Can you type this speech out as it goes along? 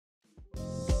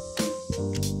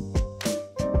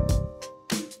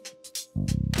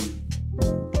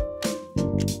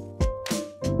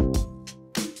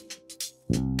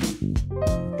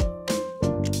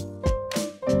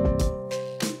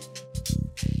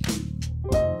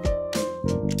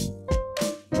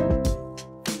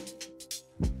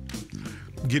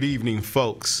Good evening,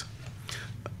 folks.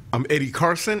 I'm Eddie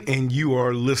Carson, and you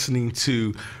are listening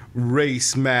to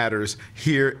Race Matters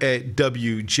here at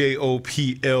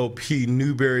WJOPLP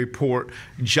Newburyport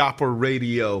Joppa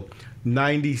Radio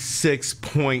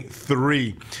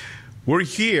 96.3. We're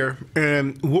here,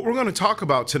 and what we're going to talk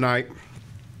about tonight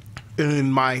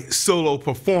in my solo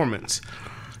performance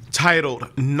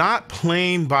titled Not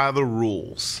Playing by the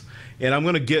Rules. And I'm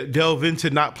going to delve into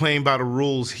not playing by the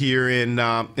rules here in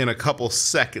a couple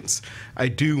seconds. I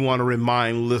do want to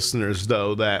remind listeners,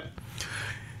 though, that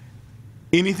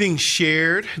anything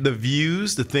shared, the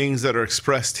views, the things that are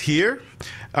expressed here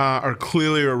are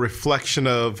clearly a reflection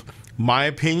of my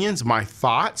opinions, my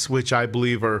thoughts, which I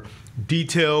believe are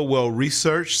detailed,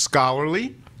 well-researched,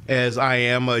 scholarly, as I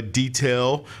am a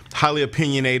detailed, highly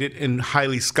opinionated, and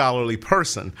highly scholarly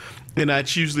person. And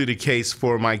that's usually the case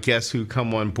for my guests who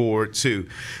come on board, too.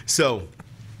 So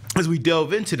as we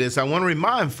delve into this, I want to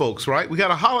remind folks, right, we got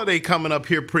a holiday coming up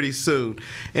here pretty soon.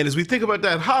 And as we think about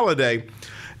that holiday,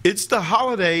 it's the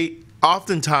holiday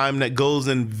oftentimes that goes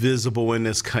invisible in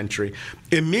this country.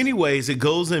 In many ways, it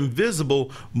goes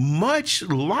invisible, much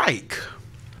like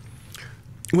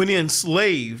when the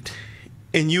enslaved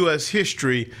in U.S.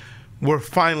 history were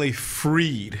finally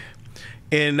freed.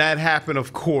 And that happened,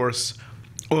 of course,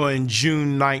 on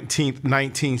June 19th,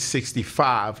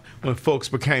 1965, when folks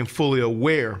became fully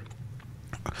aware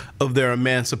of their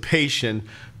emancipation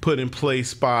put in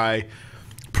place by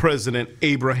President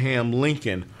Abraham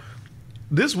Lincoln.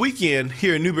 This weekend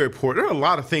here in Newburyport, there are a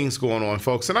lot of things going on,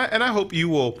 folks, and I hope you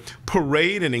will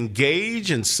parade and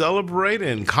engage and celebrate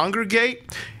and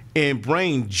congregate and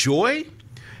bring joy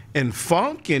and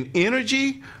funk and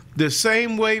energy the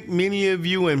same way many of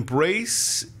you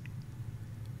embrace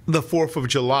the 4th of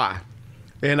July.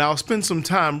 And I'll spend some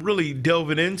time really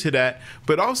delving into that,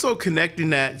 but also connecting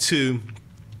that to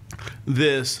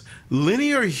this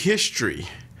linear history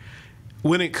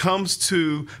when it comes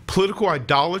to political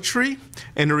idolatry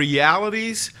and the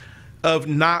realities of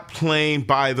not playing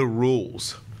by the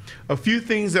rules. A few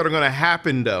things that are going to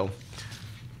happen, though.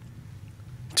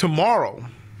 Tomorrow,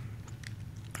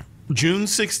 June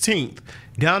 16th,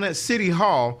 down at City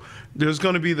Hall, there's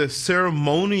going to be the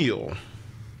ceremonial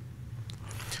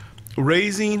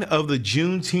raising of the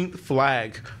Juneteenth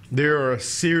flag. There are a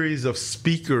series of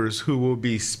speakers who will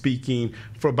be speaking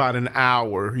for about an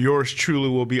hour. Yours truly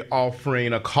will be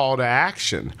offering a call to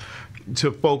action to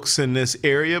folks in this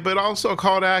area, but also a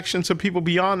call to action to people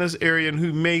beyond this area and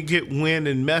who may get wind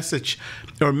and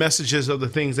messages of the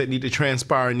things that need to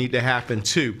transpire and need to happen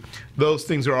too. Those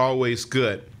things are always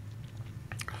good.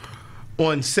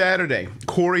 On Saturday,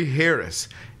 Corey Harris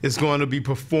is going to be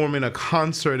performing a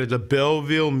concert at the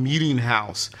Belleville Meeting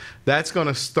House. That's going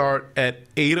to start at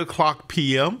 8 o'clock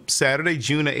p.m., Saturday,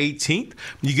 June 18th.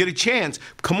 You get a chance,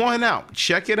 come on out,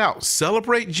 check it out.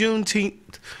 Celebrate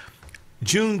Juneteenth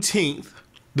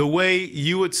the way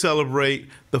you would celebrate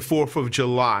the 4th of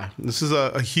July. This is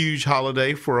a huge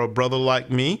holiday for a brother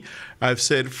like me. I've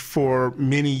said for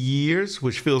many years,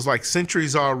 which feels like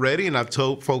centuries already, and I've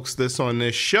told folks this on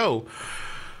this show,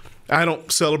 I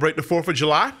don't celebrate the 4th of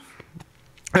July,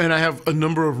 and I have a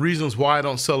number of reasons why I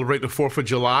don't celebrate the 4th of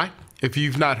July. If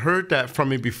you've not heard that from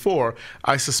me before,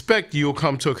 I suspect you'll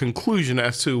come to a conclusion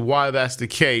as to why that's the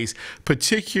case,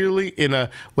 particularly in a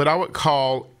what I would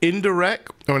call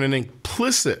indirect or an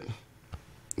implicit.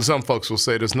 Some folks will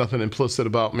say there's nothing implicit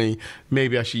about me.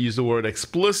 Maybe I should use the word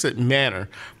explicit manner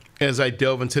as I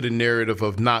delve into the narrative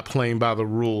of not playing by the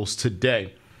rules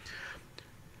today.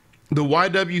 The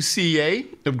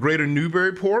YWCA of Greater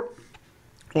Newburyport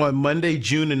on Monday,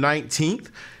 June the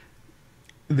 19th,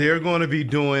 they're going to be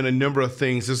doing a number of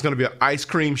things. There's going to be an ice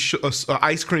cream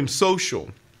social,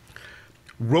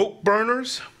 rope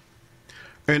burners,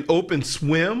 an open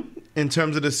swim in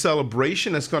terms of the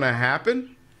celebration that's going to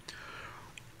happen.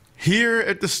 Here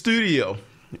at the studio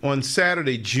on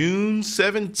Saturday, June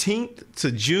 17th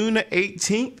to June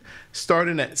 18th,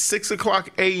 starting at 6 o'clock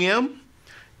a.m.,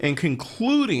 and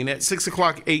concluding at 6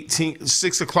 o'clock a.m.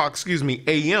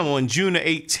 on June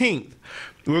 18th,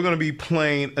 we're going to be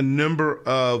playing a number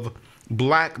of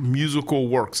black musical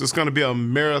works. It's going to be a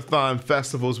marathon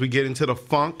festival as we get into the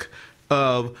funk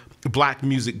of black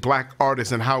music, black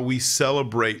artists, and how we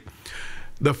celebrate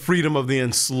the freedom of the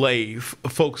enslaved.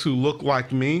 Folks who look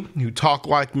like me, who talk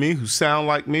like me, who sound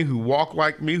like me, who walk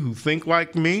like me, who think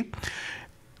like me,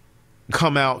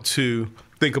 come out to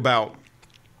think about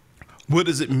what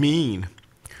does it mean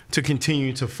to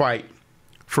continue to fight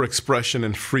for expression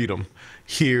and freedom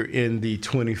here in the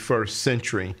 21st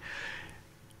century.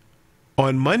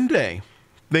 On Monday,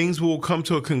 things will come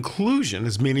to a conclusion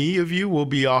as many of you will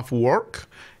be off work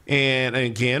And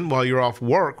again, while you're off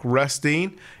work,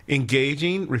 resting,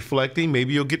 engaging, reflecting,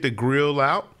 maybe you'll get the grill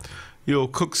out. You'll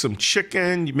cook some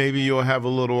chicken. Maybe you'll have a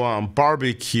little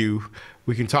barbecue.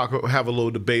 We can have a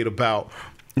little debate about,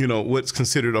 what's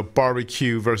considered a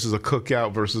barbecue versus a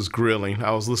cookout versus grilling.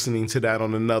 I was listening to that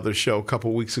on another show a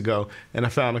couple weeks ago, and I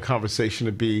found the conversation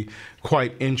to be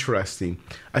quite interesting.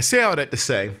 I say all that to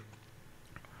say,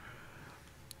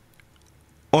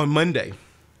 on Monday,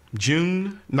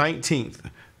 June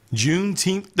 19th,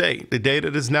 Juneteenth Day, the day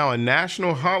that is now a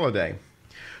national holiday,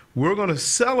 we're going to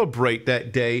celebrate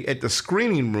that day at the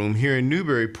screening room here in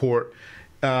Newburyport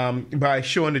by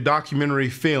showing the documentary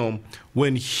film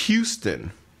When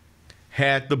Houston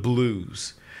Had the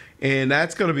Blues. And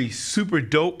that's going to be super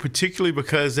dope, particularly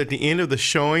because at the end of the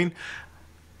showing,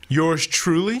 yours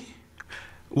truly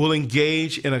will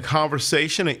engage in a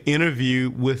conversation, an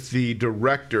interview with the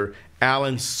director,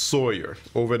 Alan Sawyer,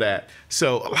 over that.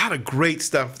 So a lot of great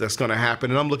stuff that's going to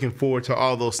happen, and I'm looking forward to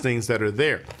all those things that are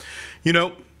there.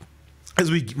 As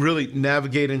we really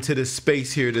navigate into this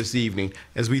space here this evening,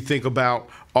 as we think about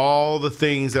all the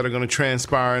things that are going to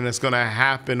transpire and that's going to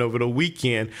happen over the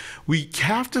weekend, we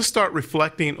have to start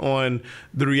reflecting on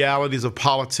the realities of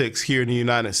politics here in the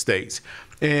United States.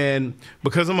 And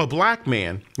because I'm a black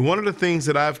man, one of the things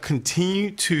that I've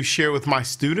continued to share with my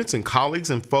students and colleagues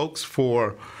and folks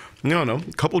for a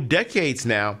couple decades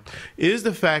now is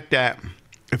the fact that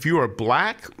if you are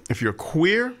black, if you're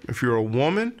queer, if you're a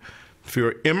woman, if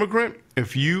you're an immigrant,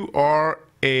 if you are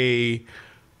a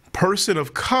person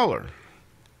of color,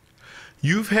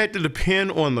 you've had to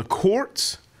depend on the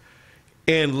courts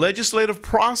and legislative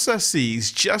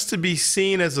processes just to be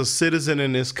seen as a citizen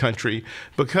in this country,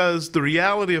 because the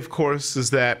reality, of course,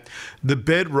 is that the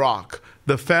bedrock,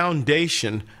 the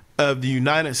foundation of the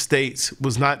United States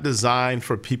was not designed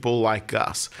for people like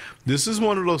us. This is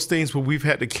one of those things where we've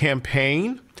had to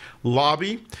campaign,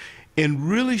 lobby, and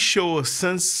really show a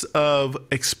sense of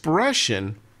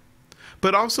expression,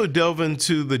 but also delve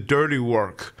into the dirty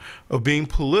work of being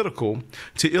political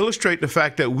to illustrate the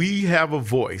fact that we have a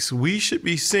voice. We should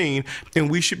be seen,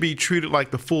 and we should be treated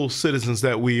like the full citizens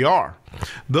that we are.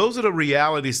 Those are the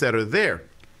realities that are there.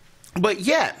 But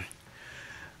yet,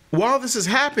 while this is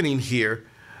happening here,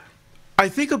 I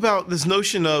think about this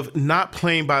notion of not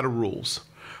playing by the rules.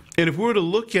 And if we were to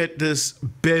look at this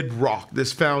bedrock,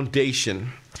 this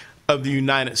foundation of the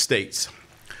United States,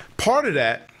 part of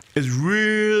that is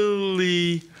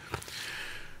really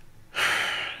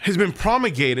has been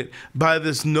promulgated by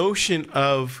this notion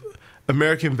of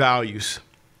American values,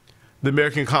 the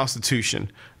American Constitution,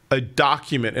 a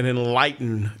document, an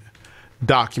enlightened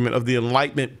document of the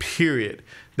Enlightenment period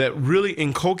that really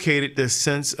inculcated this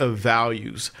sense of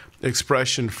values,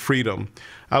 expression, freedom.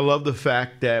 I love the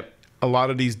fact that a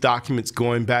lot of these documents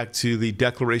going back to the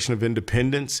Declaration of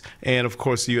Independence and, of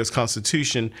course, the U.S.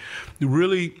 Constitution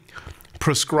really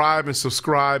prescribe and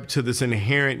subscribe to this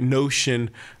inherent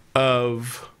notion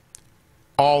of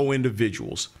all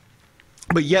individuals.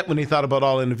 But yet, when they thought about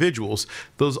all individuals,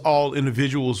 those all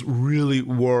individuals really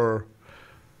were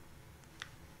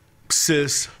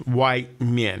cis white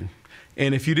men.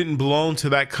 And if you didn't belong to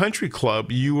that country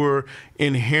club, you were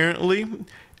inherently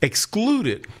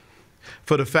excluded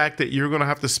for the fact that you're going to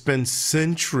have to spend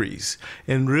centuries,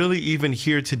 and really even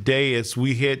here today as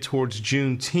we head towards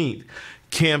Juneteenth,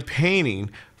 campaigning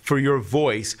for your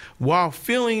voice while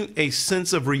feeling a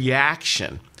sense of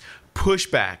reaction,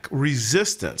 pushback,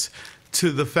 resistance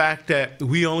to the fact that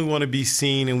we only want to be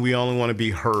seen and we only want to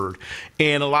be heard.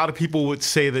 And a lot of people would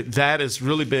say that that has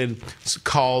really been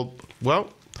called, well,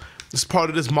 it's part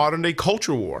of this modern day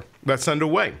culture war that's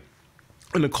underway.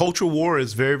 And the culture war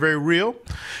is very, very real.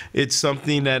 It's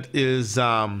something that is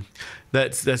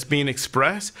that's being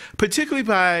expressed, particularly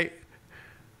by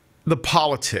the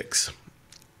politics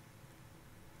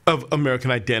of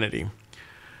American identity.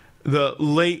 The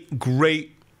late,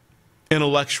 great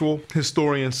intellectual,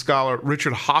 historian, scholar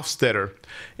Richard Hofstadter,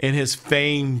 in his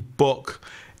famed book,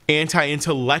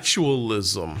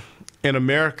 Anti-Intellectualism in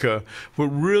America,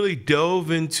 would really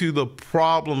delve into the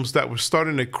problems that were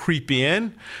starting to creep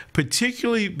in,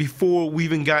 particularly before we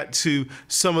even got to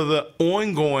some of the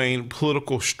ongoing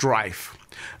political strife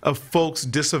of folks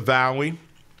disavowing,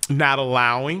 not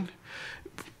allowing,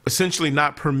 essentially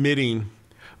not permitting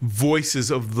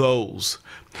voices of those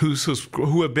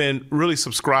who have been really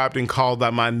subscribed and called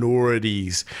the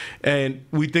minorities. And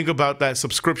we think about that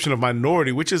subscription of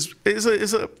minority, which is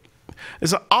an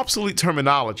obsolete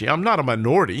terminology. I'm not a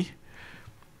minority.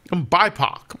 I'm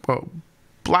BIPOC,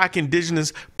 black,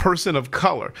 indigenous person of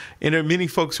color. And there are many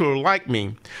folks who are like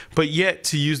me. But yet,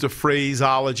 to use the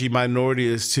phraseology minority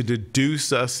is to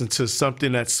deduce us into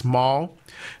something that's small,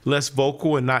 less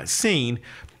vocal, and not seen.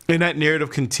 And that narrative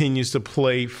continues to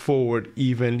play forward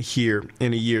even here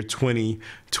in the year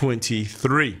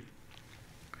 2023.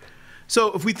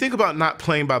 So if we think about not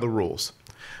playing by the rules,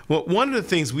 well, one of the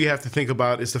things we have to think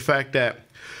about is the fact that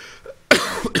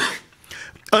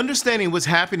understanding what's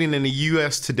happening in the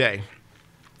U.S. today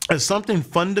is something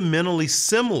fundamentally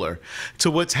similar to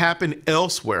what's happened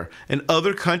elsewhere in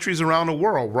other countries around the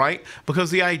world, right? Because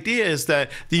the idea is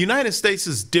that the United States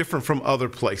is different from other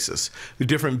places. The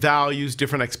different values,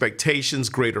 different expectations,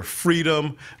 greater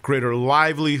freedom, greater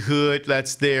livelihood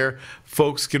that's there.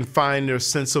 Folks can find their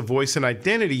sense of voice and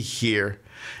identity here.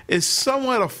 It's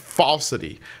somewhat a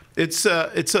falsity. It's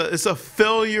a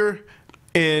failure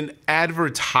in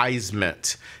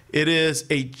advertisement. It is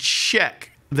a check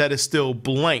that is still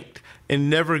blanked and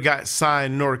never got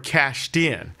signed nor cashed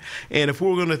in. And if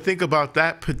we're going to think about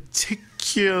that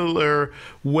particular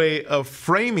way of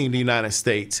framing the United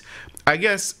States, I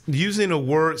guess using a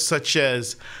word such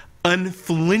as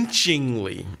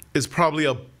unflinchingly is probably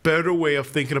a better way of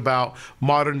thinking about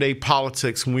modern day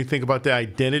politics when we think about the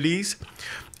identities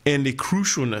and the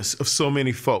crucialness of so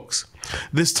many folks.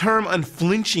 This term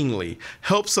unflinchingly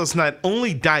helps us not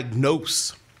only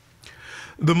diagnose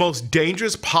the most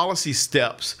dangerous policy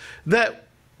steps that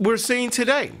we're seeing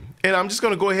today. And I'm just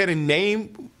going to go ahead and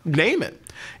name it.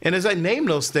 And as I name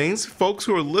those things, folks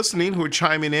who are listening, who are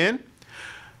chiming in,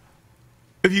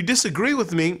 if you disagree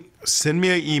with me, send me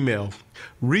an email.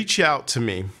 Reach out to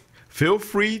me. Feel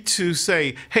free to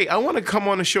say, hey, I want to come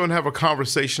on the show and have a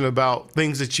conversation about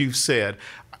things that you've said.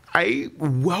 I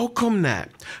welcome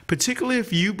that, particularly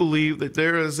if you believe that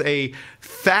there is a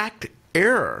fact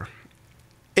error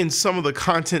in some of the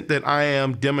content that I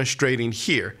am demonstrating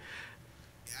here.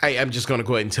 I'm just going to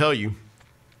go ahead and tell you,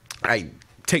 I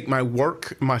take my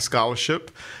work, my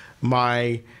scholarship,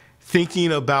 my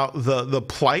thinking about the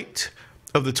plight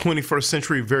of the 21st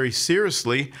century very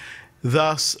seriously.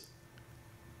 Thus,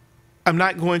 I'm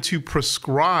not going to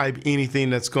prescribe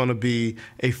anything that's going to be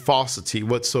a falsity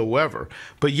whatsoever.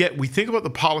 But yet we think about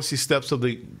the policy steps of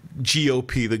the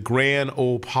GOP, the grand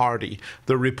old party,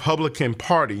 the Republican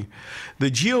Party.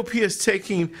 The GOP is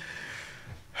taking,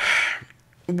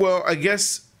 well, I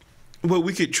guess what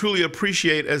we could truly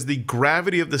appreciate as the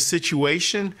gravity of the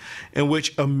situation in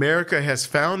which America has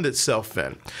found itself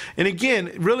in. And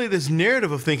again, really this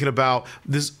narrative of thinking about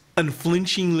this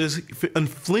unflinchingly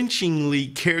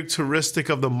characteristic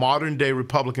of the modern day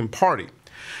Republican Party.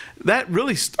 That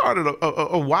really started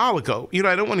a while ago. You know,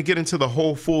 I don't want to get into the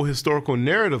whole full historical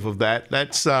narrative of that.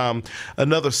 That's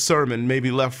another sermon,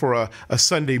 maybe left for a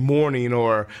Sunday morning,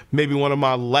 or maybe one of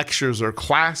my lectures or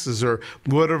classes, or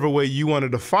whatever way you want to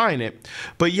define it.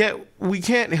 But yet we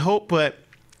can't help but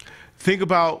think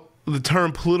about the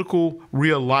term political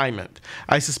realignment.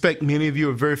 I suspect many of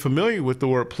you are very familiar with the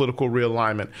word political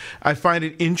realignment. I find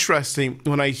it interesting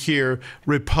when I hear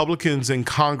Republicans in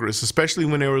Congress, especially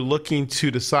when they were looking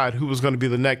to decide who was going to be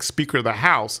the next Speaker of the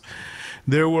House.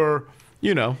 There were,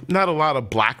 you know, not a lot of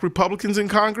black Republicans in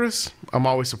Congress. I'm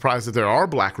always surprised that there are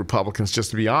black Republicans, just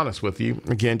to be honest with you.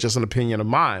 Again, just an opinion of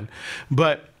mine.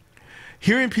 But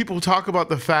hearing people talk about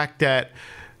the fact that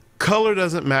color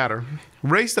doesn't matter,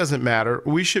 race doesn't matter,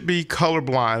 we should be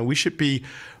colorblind, we should be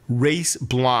race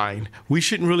blind, we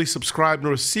shouldn't really subscribe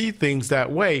nor see things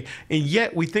that way, and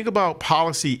yet we think about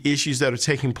policy issues that are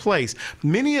taking place.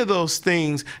 Many of those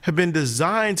things have been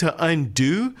designed to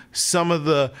undo some of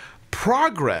the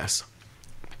progress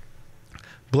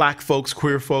black folks,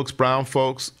 queer folks, brown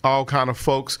folks, all kind of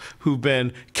folks who've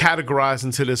been categorized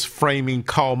into this framing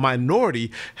called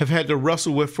minority have had to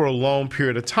wrestle with for a long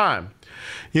period of time.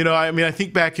 You know, I mean, I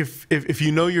think back, if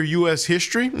you know your U.S.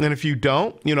 history, and if you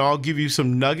don't, you know, I'll give you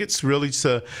some nuggets really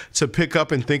to pick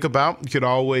up and think about. You could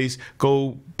always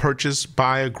go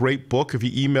buy a great book. If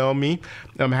you email me,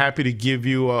 I'm happy to give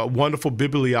you a wonderful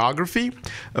bibliography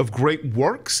of great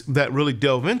works that really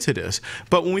delve into this.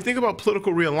 But when we think about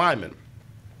political realignment,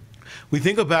 we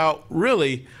think about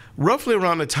really roughly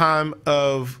around the time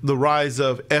of the rise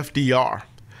of FDR,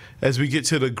 as we get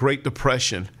to the Great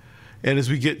Depression. And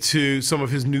as we get to some of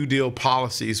his New Deal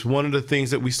policies, one of the things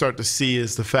that we start to see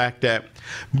is the fact that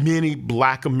many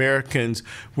black Americans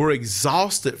were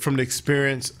exhausted from the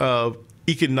experience of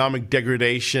economic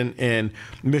degradation and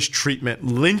mistreatment,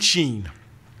 lynching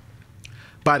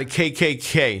by the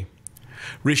KKK,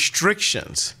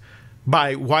 restrictions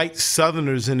by white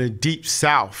Southerners in the Deep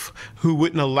South who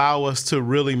wouldn't allow us to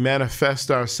really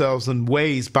manifest ourselves in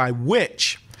ways by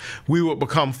which we would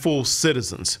become full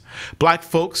citizens. Black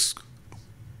folks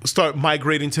start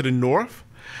migrating to the north.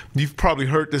 You've probably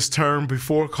heard this term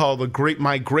before called the Great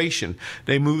Migration.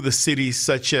 They moved to cities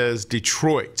such as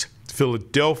Detroit,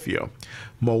 Philadelphia,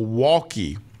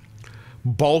 Milwaukee,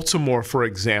 Baltimore, for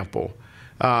example.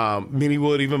 Many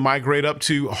would even migrate up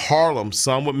to Harlem.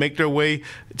 Some would make their way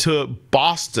to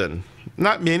Boston.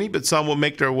 Not many, but some would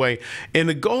make their way. And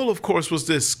the goal, of course, was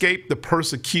to escape the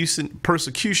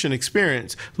persecution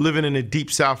experience living in the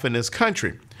Deep South in this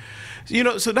country. You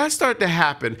know, so that started to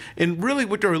happen. And really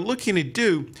what they're looking to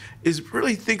do is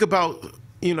really think about,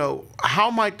 you know,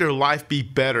 how might their life be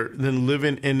better than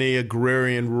living in the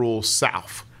agrarian rural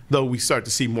South? Though we start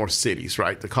to see more cities,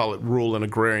 right? To call it rural and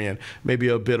agrarian, maybe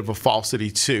a bit of a falsity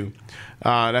too.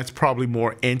 That's probably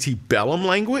more antebellum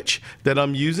language that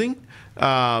I'm using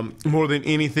more than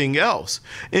anything else.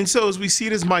 And so as we see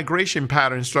this migration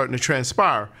pattern starting to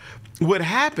transpire, what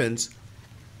happens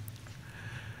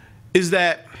is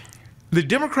that the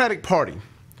Democratic Party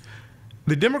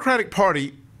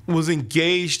was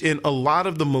engaged in a lot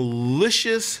of the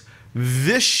malicious,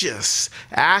 vicious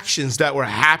actions that were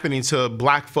happening to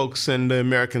black folks in the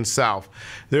American South.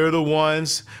 They're the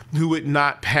ones who would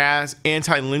not pass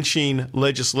anti-lynching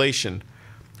legislation.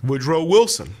 Woodrow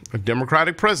Wilson, a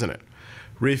Democratic president,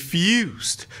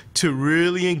 refused to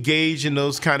really engage in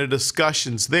those kind of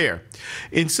discussions there.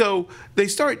 And so they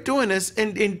start doing this,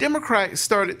 and Democrats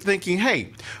started thinking,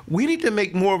 hey, we need to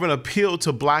make more of an appeal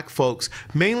to black folks,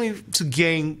 mainly to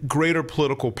gain greater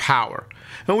political power.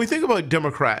 And when we think about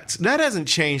Democrats, that hasn't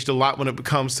changed a lot when it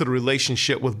comes to the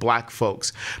relationship with black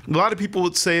folks. A lot of people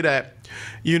would say that,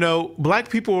 you know, black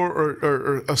people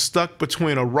are stuck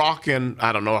between a rock and,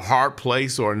 I don't know, a hard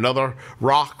place or another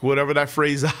rock, whatever that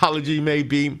phraseology may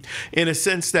be, in a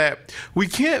sense that we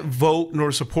can't vote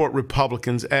nor support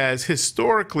Republicans, as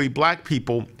historically black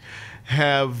people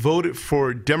have voted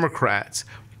for Democrats,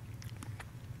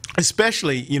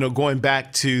 especially, you know, going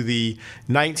back to the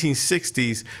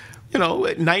 1960s, you know,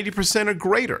 at 90% or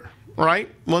greater, right?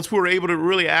 Once we were able to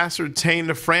really ascertain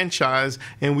the franchise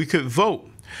and we could vote.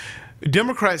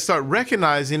 Democrats start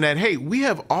recognizing that, hey, we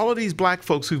have all of these black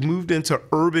folks who've moved into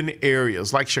urban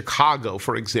areas like Chicago,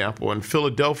 for example, and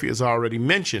Philadelphia, as I already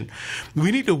mentioned.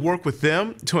 We need to work with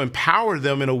them to empower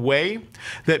them in a way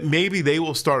that maybe they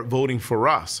will start voting for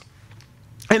us.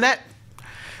 And that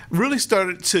really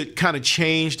started to kind of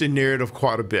change the narrative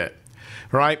quite a bit,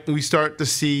 right? We start to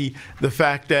see the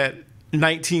fact that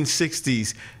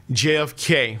 1960s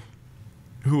JFK,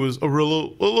 who was a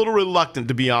little reluctant,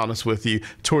 to be honest with you,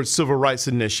 towards civil rights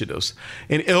initiatives.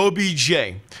 And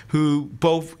LBJ, who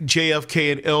both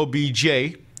JFK and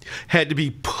LBJ had to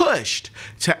be pushed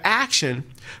to action,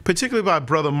 particularly by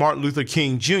brother Martin Luther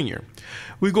King Jr.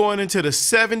 We're going into the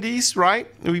 70s, right?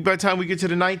 By the time we get to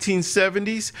the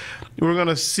 1970s, we're going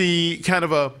to see kind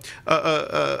of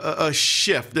a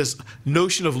shift, this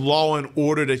notion of law and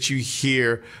order that you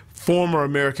hear former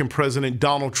American President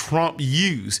Donald Trump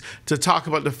used to talk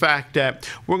about the fact that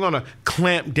we're going to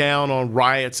clamp down on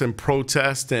riots and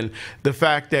protests, and the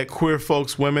fact that queer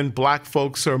folks, women, black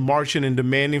folks are marching and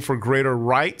demanding for greater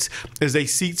rights as they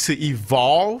seek to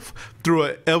evolve through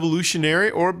an evolutionary,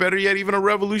 or better yet, even a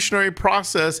revolutionary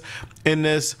process in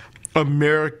this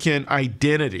American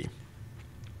identity.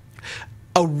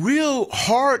 A real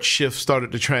hard shift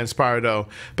started to transpire, though,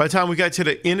 by the time we got to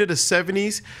the end of the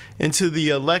 70s into the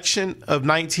election of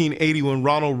 1980, when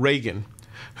Ronald Reagan,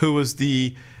 who was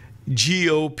the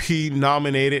GOP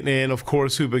nominated and, of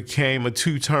course, who became a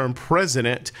two-term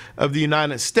president of the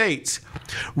United States,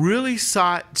 really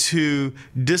sought to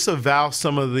disavow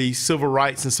some of the civil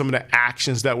rights and some of the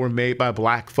actions that were made by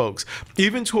black folks,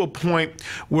 even to a point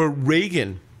where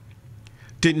Reagan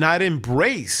did not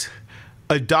embrace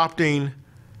adopting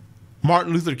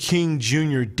Martin Luther King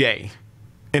Jr. Day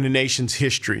in the nation's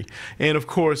history. And of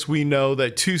course, we know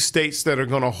that two states that are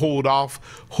going to hold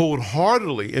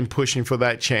wholeheartedly in pushing for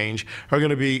that change are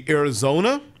going to be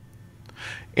Arizona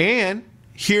and,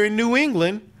 here in New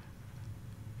England,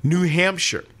 New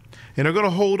Hampshire. And they're going to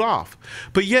hold off.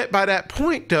 But yet, by that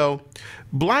point, though,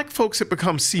 black folks have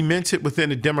become cemented within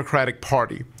the Democratic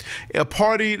Party, a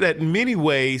party that in many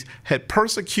ways had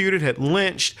persecuted, had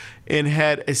lynched, and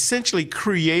had essentially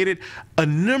created a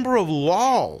number of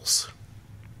laws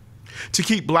to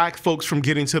keep black folks from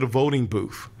getting to the voting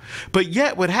booth. But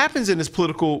yet, what happens in this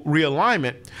political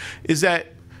realignment is that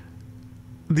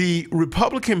the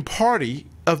Republican Party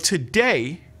of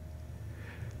today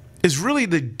is really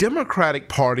the Democratic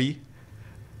Party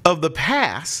of the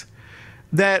past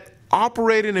that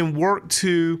operated and worked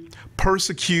to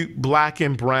persecute black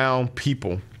and brown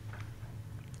people.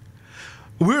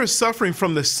 we're suffering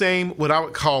from the same, what I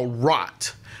would call,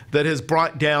 rot that has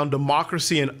brought down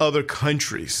democracy in other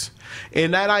countries.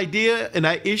 And that idea and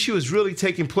that issue is really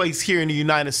taking place here in the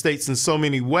United States in so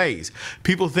many ways.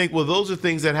 People think, well, those are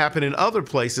things that happen in other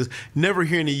places, never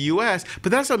here in the U.S.,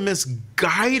 but that's a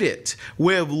misguided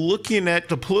way of looking at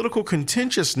the political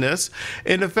contentiousness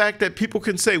and the fact that people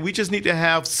can say we just need to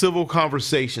have civil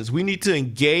conversations. We need to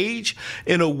engage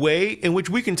in a way in which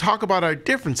we can talk about our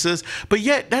differences, but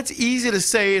yet that's easy to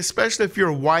say, especially if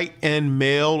you're white and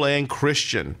male and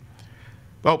Christian.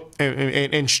 Well,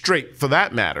 and straight for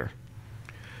that matter.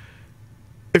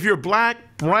 If you're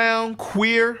black, brown,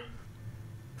 queer,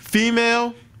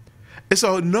 female, it's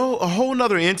a whole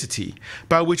nother entity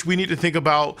by which we need to think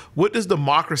about what does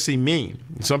democracy mean.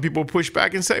 Some people push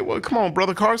back and say, well, come on,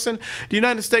 Brother Carson, the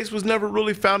United States was never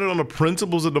really founded on the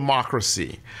principles of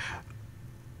democracy.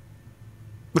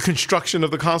 The construction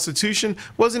of the Constitution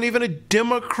wasn't even a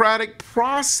democratic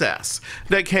process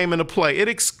that came into play. It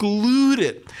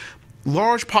excluded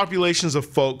large populations of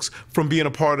folks from being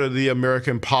a part of the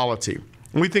American polity.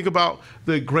 When we think about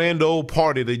the grand old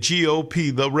party, the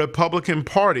GOP, the Republican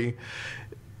Party,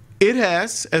 it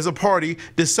has, as a party,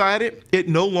 decided it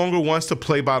no longer wants to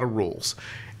play by the rules.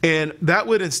 And that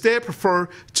would instead prefer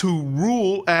to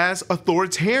rule as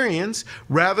authoritarians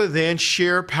rather than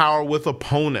share power with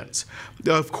opponents.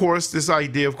 Of course, this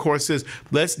idea, of course, is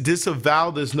let's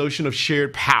disavow this notion of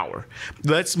shared power.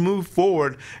 Let's move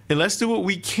forward and let's do what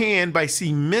we can by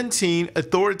cementing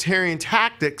authoritarian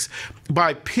tactics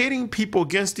by pitting people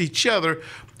against each other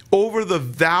over the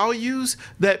values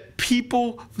that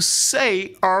people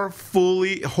say are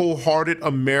fully wholehearted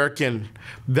American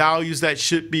values that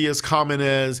should be as common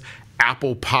as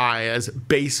apple pie, as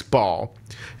baseball,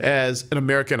 as an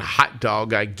American hot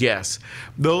dog, I guess.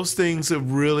 Those things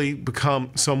have really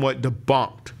become somewhat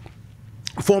debunked.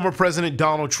 Former President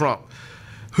Donald Trump,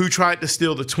 who tried to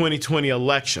steal the 2020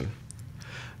 election,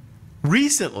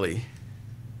 recently,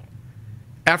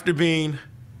 after being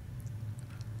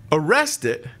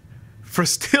arrested for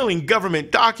stealing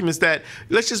government documents that,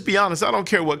 let's just be honest, I don't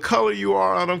care what color you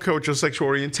are, I don't care what your sexual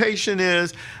orientation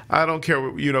is, I don't care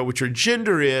what your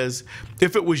gender is.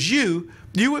 If it was you,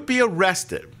 you would be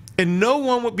arrested and no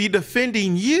one would be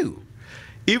defending you.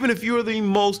 Even if you're the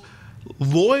most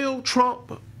loyal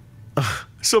Trump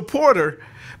supporter,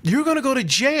 you're going to go to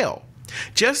jail.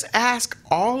 Just ask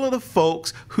all of the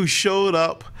folks who showed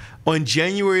up on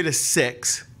January the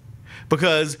 6th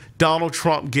because Donald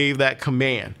Trump gave that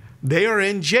command. They are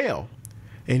in jail,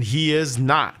 and he is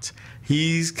not.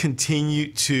 He's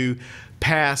continued to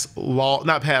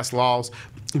not pass laws,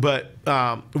 but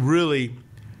really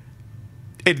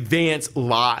advance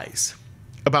lies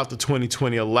about the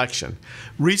 2020 election.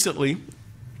 Recently,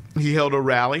 he held a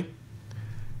rally,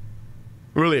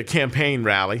 really a campaign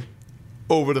rally,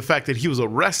 over the fact that he was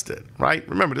arrested, right?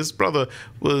 Remember, this brother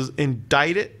was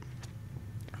indicted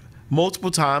multiple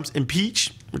times,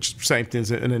 impeached, which is the same thing as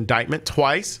an indictment,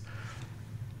 twice.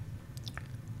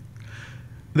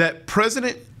 That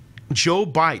President Joe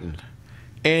Biden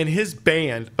and his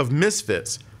band of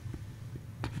misfits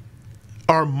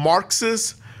are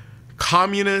Marxists,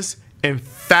 communists, and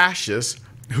fascists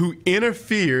who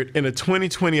interfered in the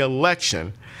 2020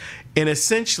 election, and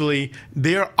essentially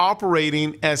they're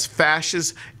operating as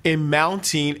fascists in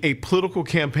mounting a political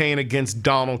campaign against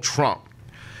Donald Trump.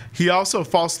 He also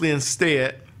falsely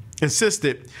insisted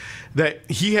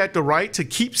that he had the right to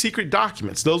keep secret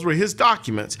documents. Those were his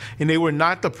documents, and they were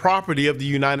not the property of the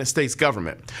United States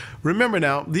government. Remember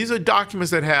now, these are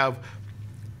documents that have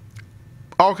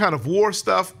all kind of war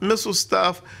stuff, missile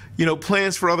stuff,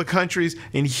 plans for other countries,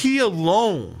 and he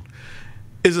alone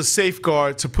is a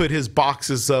safeguard to put his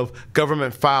boxes of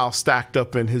government files stacked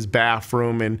up in his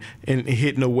bathroom and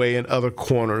hidden away in other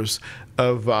corners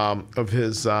of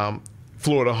his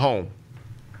Florida home.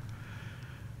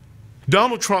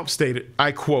 Donald Trump stated,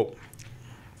 I quote,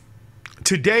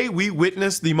 "Today we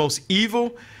witness the most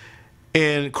evil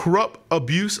and corrupt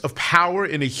abuse of power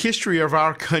in the history of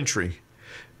our country.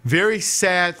 Very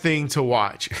sad thing to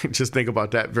watch." Just think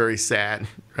about that, very sad.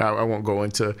 I won't go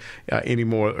into any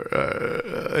more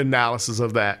analysis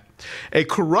of that. A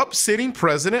corrupt sitting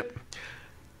president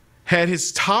had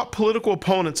his top political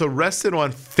opponents arrested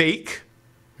on fake,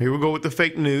 here we go with the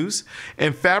fake news,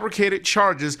 and fabricated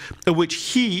charges of which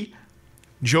he,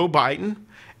 Joe Biden,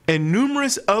 and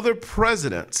numerous other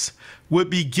presidents would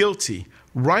be guilty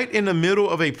right in the middle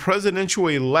of a presidential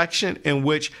election in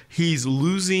which he's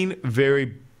losing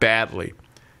very badly.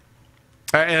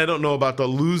 I don't know about the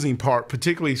losing part,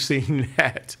 particularly seeing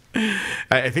that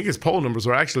I think his poll numbers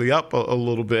are actually up a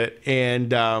little bit,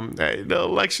 and the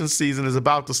election season is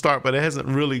about to start, but it hasn't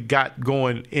really got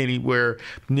going anywhere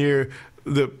near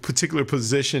the particular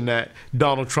position that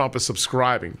Donald Trump is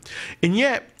subscribing. And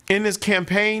yet, in his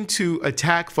campaign to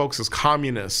attack folks as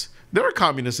communists, there are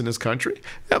communists in this country.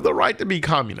 They have the right to be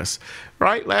communists,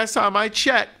 right? Last time I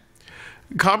checked,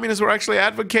 communists were actually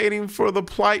advocating for the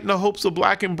plight and the hopes of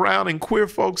black and brown and queer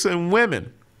folks and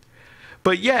women.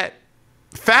 But yet,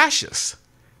 fascists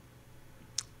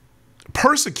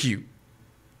persecute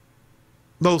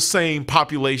those same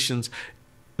populations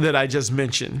that I just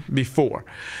mentioned before.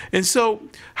 And so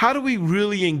how do we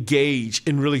really engage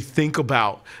and really think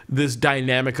about this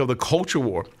dynamic of the culture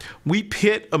war? We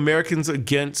pit Americans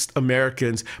against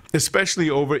Americans, especially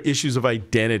over issues of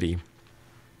identity.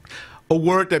 A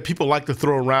word that people like to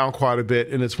throw around quite a bit,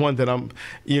 and it's one that I'm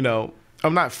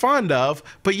not fond of,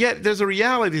 but yet there's a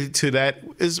reality to that,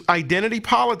 is identity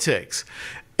politics.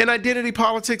 And identity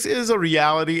politics is a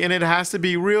reality, and it has to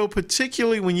be real,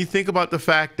 particularly when you think about the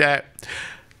fact that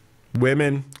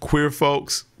women, queer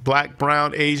folks, black,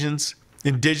 brown, Asians,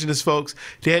 indigenous folks,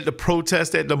 they had to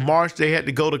protest, they had to march, they had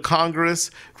to go to Congress,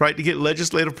 right, to get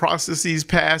legislative processes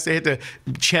passed. They had to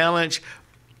challenge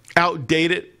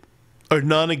outdated or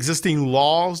non-existing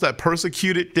laws that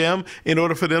persecuted them in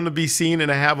order for them to be seen and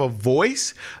to have a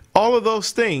voice. All of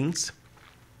those things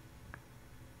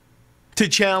to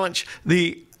challenge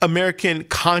the American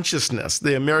consciousness,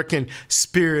 the American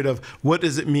spirit of what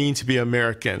does it mean to be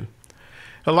American.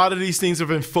 A lot of these things have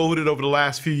been folded over the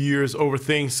last few years over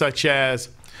things such as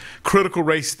critical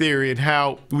race theory and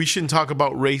how we shouldn't talk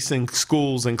about race in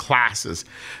schools and classes.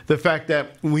 The fact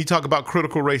that when we talk about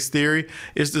critical race theory,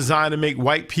 it's designed to make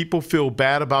white people feel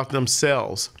bad about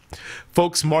themselves.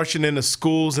 Folks marching into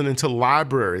schools and into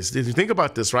libraries. Did you think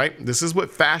about this, right? This is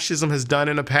what fascism has done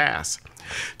in the past.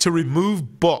 To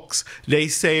remove books they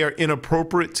say are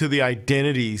inappropriate to the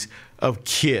identities of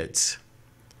kids,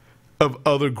 of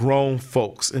other grown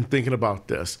folks, and thinking about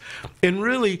this. And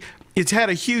really, it's had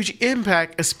a huge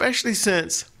impact, especially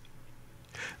since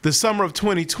the summer of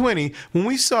 2020, when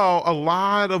we saw a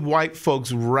lot of white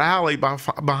folks rally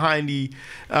behind the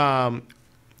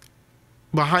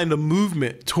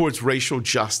movement towards racial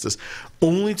justice,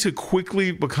 only to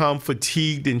quickly become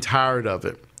fatigued and tired of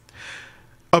it.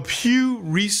 The Pew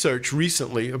Research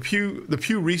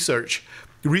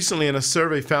recently in a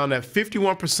survey found that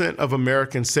 51% of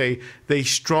Americans say they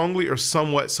strongly or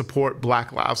somewhat support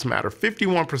Black Lives Matter.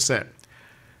 51%.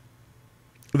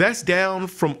 That's down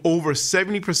from over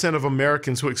 70% of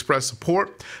Americans who express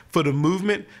support for the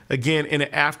movement, again, in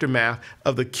the aftermath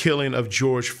of the killing of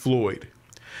George Floyd.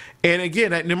 And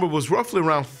again, that number was roughly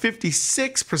around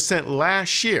 56%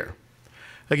 last year.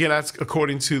 Again, that's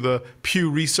according to the Pew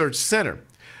Research Center.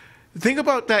 Think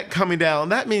about that coming down.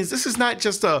 That means this is not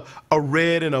just a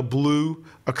red and a blue,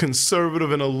 a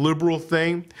conservative and a liberal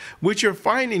thing. What you're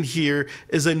finding here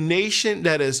is a nation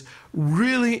that is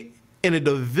really in a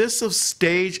divisive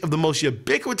stage of the most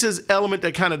ubiquitous element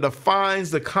that kind of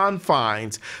defines the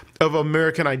confines of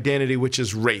American identity, which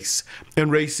is race. And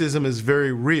racism is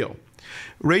very real.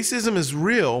 Racism is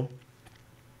real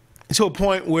to a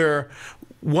point where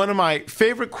one of my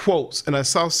favorite quotes, and I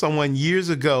saw someone years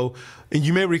ago, and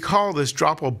you may recall this,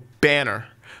 drop a banner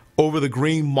over the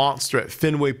Green Monster at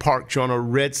Fenway Park during a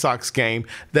Red Sox game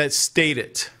that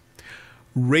stated,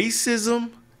 "Racism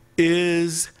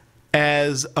is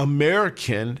as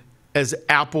American as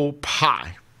apple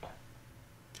pie."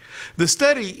 The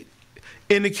study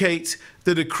indicates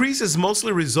the decrease is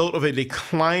mostly a result of a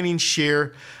declining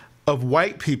share of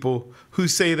white people who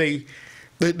say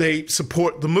they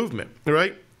support the movement,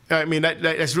 right? I mean,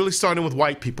 that's really starting with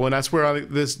white people, and that's where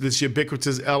this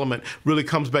ubiquitous element really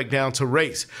comes back down to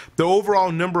race. The overall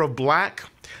number of Black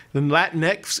and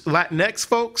Latinx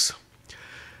folks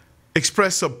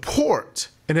express support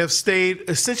and have stayed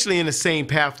essentially in the same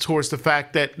path towards the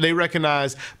fact that they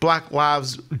recognize Black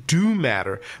lives do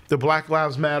matter. The Black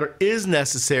Lives Matter is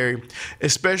necessary,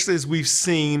 especially as we've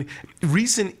seen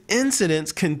recent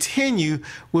incidents continue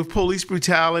with police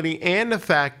brutality and the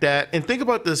fact that, and think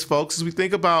about this, folks, as we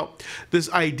think about this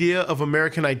idea of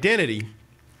American identity,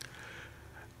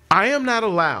 I am not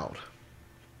allowed,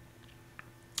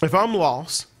 if I'm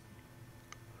lost,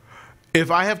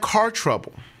 if I have car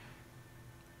trouble,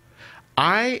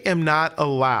 I am not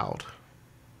allowed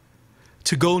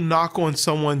to go knock on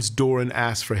someone's door and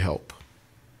ask for help.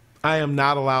 I am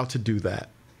not allowed to do that.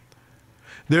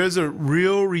 There's a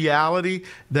real reality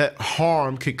that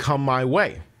harm could come my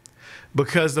way.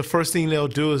 because the first thing they'll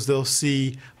do is they'll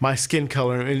see my skin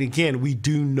color. And again, we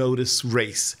do notice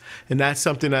race, and that's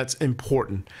something that's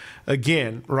important.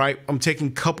 Again, right, I'm taking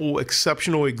a couple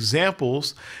exceptional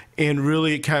examples and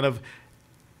really kind of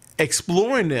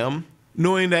exploring them,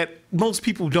 knowing that most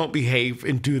people don't behave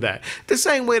and do that. The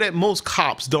same way that most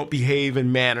cops don't behave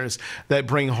in manners that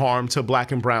bring harm to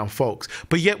black and brown folks.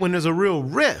 But yet when there's a real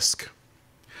risk,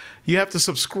 you have to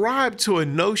subscribe to a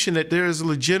notion that there is a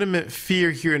legitimate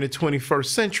fear here in the 21st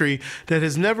century that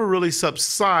has never really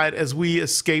subsided as we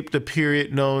escape the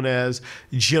period known as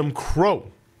Jim Crow.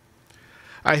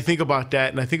 I think about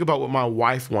that, and I think about what my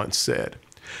wife once said.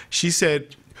 She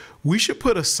said, we should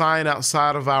put a sign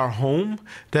outside of our home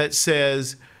that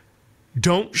says,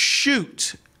 don't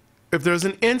shoot. If there's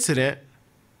an incident,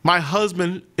 my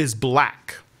husband is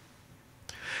black.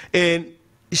 And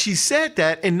she said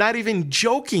that, and not even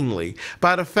jokingly,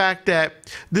 by the fact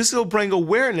that this will bring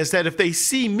awareness that if they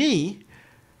see me,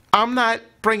 I'm not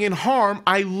bringing harm.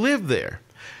 I live there.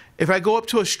 If I go up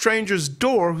to a stranger's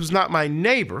door who's not my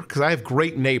neighbor, because I have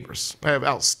great neighbors, I have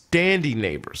outstanding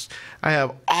neighbors, I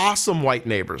have awesome white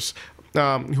neighbors who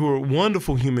are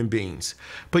wonderful human beings.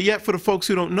 But yet for the folks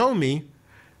who don't know me,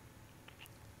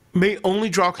 may only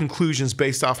draw conclusions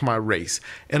based off my race.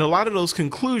 And a lot of those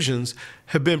conclusions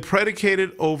have been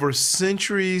predicated over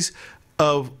centuries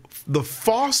of the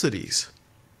falsities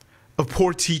of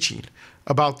poor teaching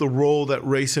about the role that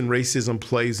race and racism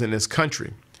plays in this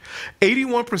country.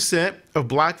 81% of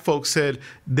black folks said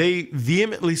they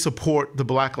vehemently support the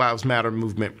Black Lives Matter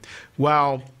movement,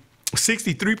 while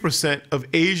 63% of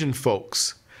Asian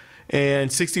folks and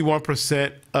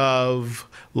 61% of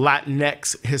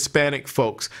Latinx Hispanic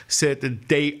folks said that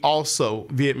they also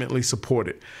vehemently support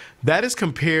it. That is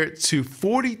compared to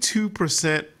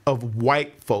 42% of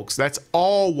white folks. That's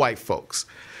all white folks,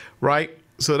 right?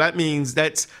 So that means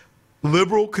that's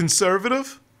liberal,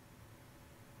 conservative,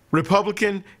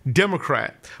 Republican,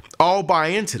 Democrat, all buy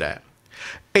into that.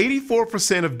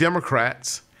 84% of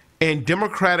Democrats and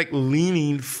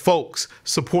Democratic-leaning folks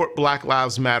support Black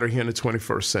Lives Matter here in the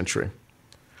 21st century.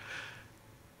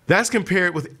 That's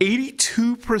compared with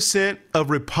 82% of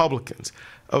Republicans,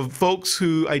 of folks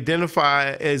who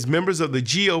identify as members of the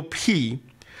GOP,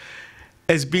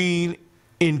 as being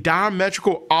in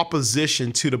diametrical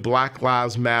opposition to the Black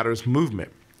Lives Matter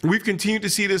movement. We've continued to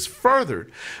see this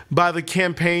furthered by the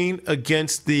campaign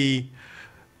against the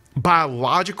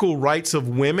biological rights of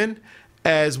women,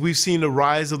 as we've seen the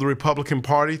rise of the Republican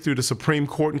Party through the Supreme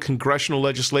Court and congressional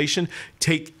legislation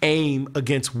take aim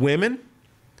against women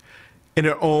in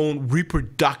their own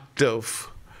reproductive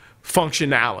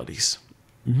functionalities.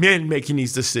 Men making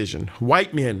these decisions,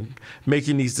 white men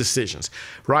making these decisions,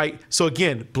 right? So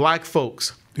again, black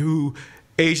folks,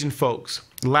 Asian folks,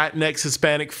 Latinx,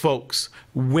 Hispanic folks,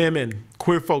 women,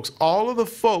 queer folks, all of the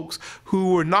folks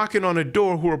who were knocking on the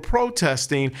door, who were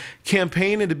protesting,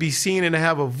 campaigning to be seen and to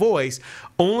have a voice,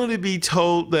 only to be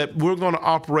told that we're going to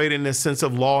operate in a sense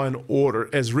of law and order,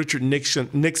 as Richard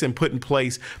Nixon put in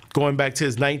place going back to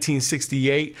his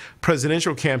 1968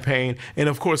 presidential campaign. And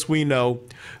of course, we know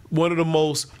one of the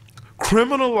most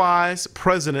criminalized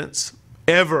presidents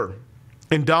ever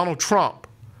in Donald Trump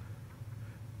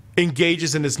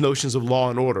engages in its notions of law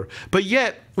and order. But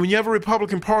yet, when you have a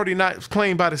Republican Party not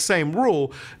playing by the same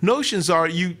rule, notions are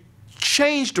you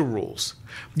change the rules,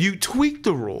 you tweak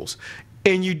the rules,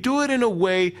 and you do it in a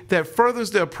way that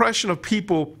furthers the oppression of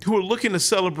people who are looking to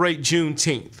celebrate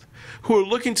Juneteenth, who are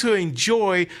looking to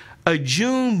enjoy a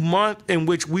June month in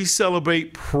which we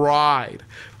celebrate pride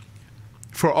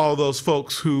for all those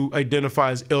folks who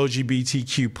identify as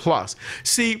LGBTQ+.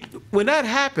 See, when that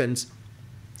happens,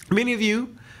 many of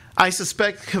you, I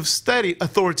suspect, have studied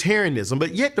authoritarianism,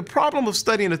 but yet the problem of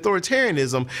studying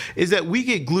authoritarianism is that we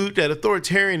get glued that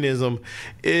authoritarianism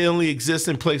only exists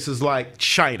in places like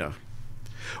China.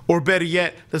 Or better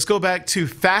yet, let's go back to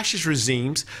fascist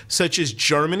regimes such as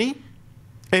Germany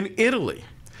and Italy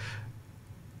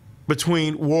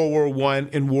between World War I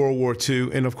and World War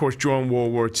II, and of course during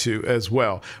World War II as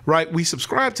well, right? We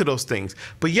subscribe to those things.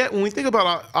 But yet when we think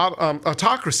about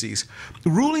autocracies,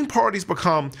 ruling parties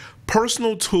become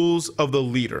personal tools of the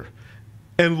leader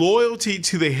and loyalty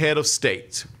to the head of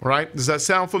state, right? Does that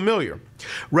sound familiar?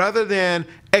 Rather than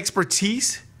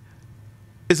expertise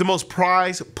is the most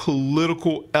prized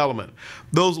political element.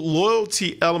 Those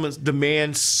loyalty elements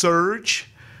demand surge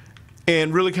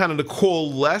and really kind of to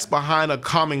coalesce behind a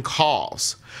common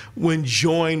cause when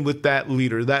joined with that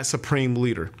leader, that supreme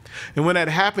leader. And when that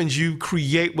happens, you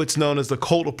create what's known as the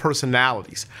cult of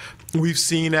personalities. We've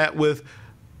seen that with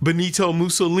Benito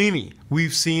Mussolini.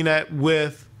 We've seen that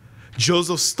with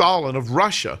Joseph Stalin of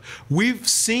Russia. We've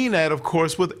seen that, of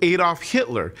course, with Adolf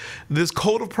Hitler. This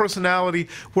cult of personality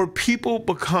where people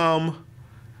become,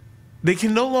 they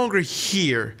can no longer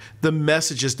hear the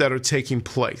messages that are taking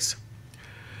place.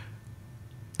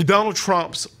 Donald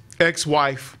Trump's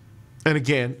ex-wife, and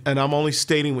again, and I'm only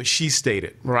stating what she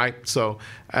stated, right? So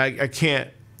I can't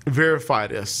verify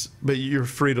this, but you're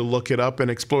free to look it up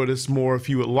and explore this more if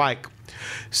you would like,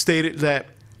 stated that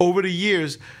over the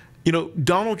years, you know,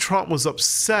 Donald Trump was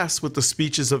obsessed with the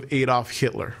speeches of Adolf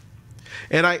Hitler.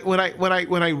 And when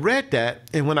I read that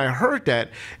and when I heard that,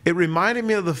 it reminded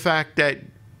me of the fact that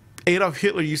Adolf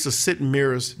Hitler used to sit in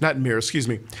mirrors, not mirrors, excuse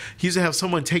me. He used to have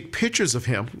someone take pictures of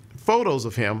him, photos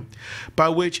of him, by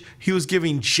which he was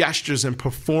giving gestures and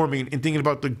performing and thinking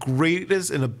about the greatest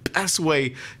and the best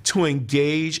way to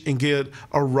engage and get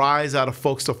a rise out of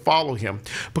folks to follow him.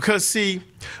 Because see,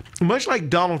 much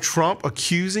like Donald Trump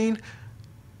accusing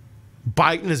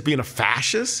Biden as being a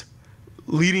fascist,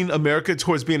 leading America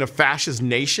towards being a fascist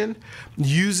nation,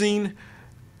 using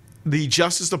the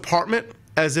Justice Department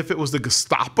as if it was the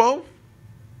Gestapo,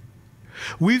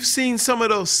 we've seen some of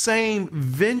those same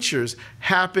ventures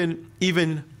happen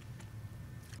even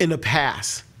in the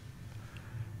past.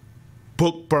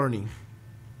 Book burning,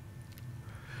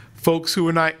 folks who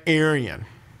are not Aryan,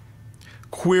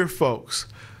 queer folks,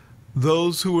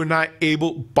 those who are not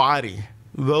able-bodied,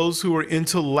 those who are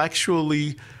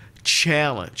intellectually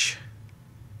challenged,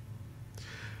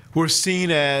 were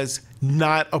seen as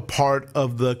not a part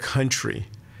of the country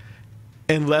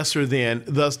and lesser than,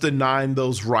 thus denying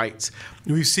those rights.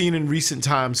 We've seen in recent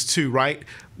times too, right?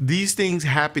 These things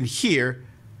happen here,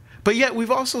 but yet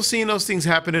we've also seen those things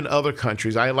happen in other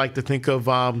countries. I like to think of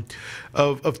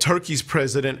Turkey's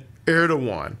president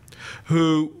Erdogan,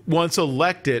 who once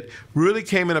elected really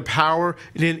came into power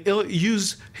and then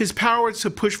used his power to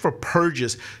push for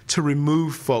purges, to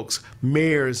remove folks,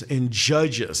 mayors and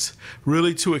judges,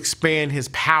 really to expand his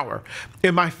power.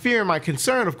 And my fear, my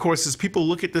concern, of course, is people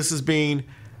look at this as being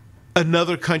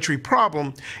another country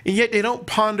problem, and yet they don't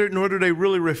ponder nor do they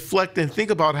really reflect and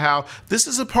think about how this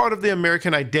is a part of the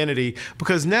American identity,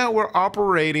 because now we're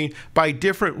operating by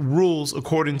different rules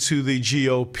according to the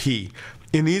GOP.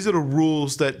 And these are the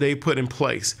rules that they put in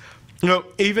place. You know,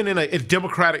 even in a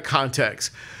democratic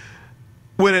context,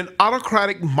 when an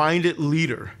autocratic-minded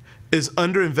leader is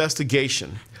under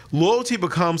investigation, loyalty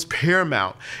becomes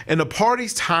paramount, and the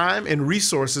party's time and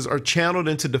resources are channeled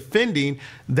into defending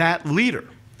that leader.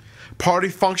 Party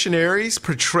functionaries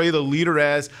portray the leader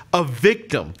as a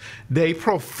victim. They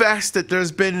profess that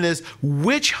there's been this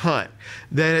witch hunt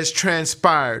that has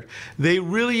transpired. They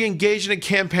really engage in a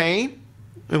campaign,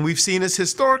 and we've seen this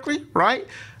historically, right,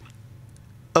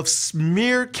 of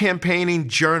smear campaigning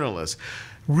journalists,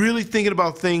 really thinking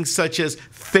about things such as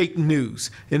fake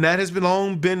news. And that has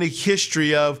long been the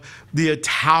history of the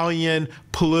Italian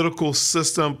political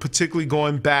system, particularly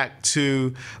going back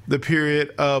to the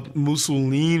period of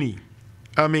Mussolini.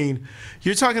 I mean,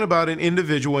 you're talking about an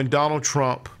individual in Donald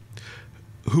Trump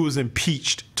who was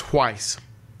impeached twice,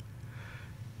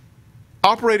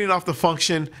 operating off the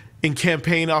function and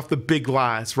campaign off the big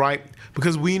lies, right?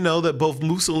 Because we know that both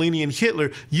Mussolini and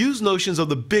Hitler used notions of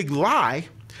the big lie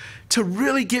to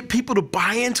really get people to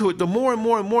buy into it. The more and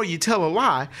more you tell a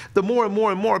lie, the more and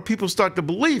more people start to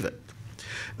believe it.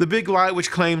 The big lie, which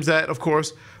claims that, of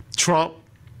course, Trump,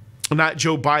 not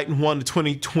Joe Biden, won the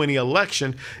 2020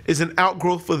 election, is an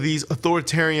outgrowth of these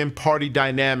authoritarian party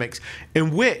dynamics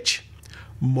in which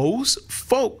most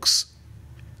folks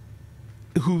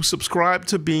who subscribe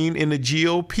to being in the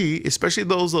GOP, especially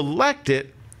those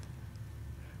elected,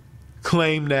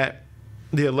 claim that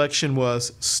the election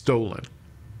was stolen.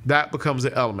 That becomes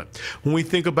the element. When we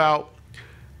think about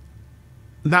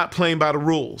not playing by the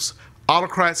rules,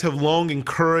 autocrats have long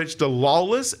encouraged the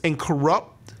lawless and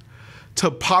corrupt to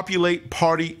populate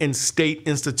party and state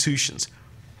institutions.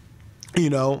 You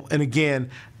know, and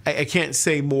again, I can't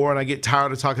say more, and I get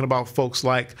tired of talking about folks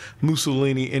like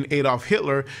Mussolini and Adolf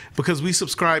Hitler because we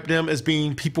subscribe them as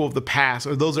being people of the past,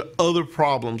 or those are other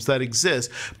problems that exist.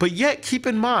 But yet, keep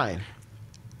in mind,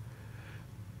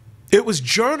 it was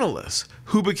journalists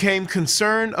who became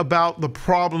concerned about the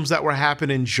problems that were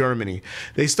happening in Germany.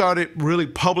 They started really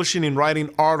publishing and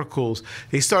writing articles.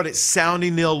 They started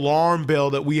sounding the alarm bell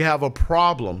that we have a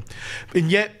problem.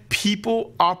 And yet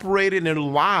people operated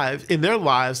in their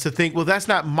lives to think, well, that's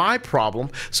not my problem,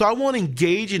 so I won't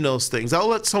engage in those things. I'll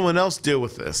let someone else deal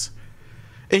with this.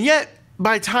 And yet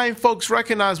by the time folks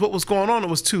recognized what was going on, it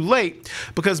was too late,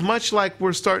 because much like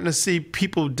we're starting to see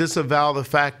people disavow the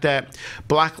fact that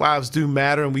Black lives do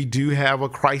matter and we do have a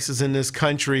crisis in this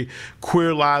country,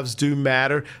 queer lives do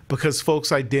matter because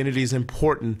folks' identity is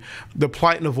important. The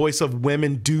plight and the voice of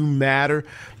women do matter.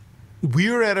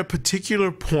 We're at a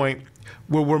particular point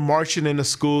where we're marching into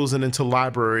schools and into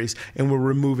libraries and we're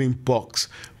removing books.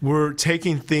 We're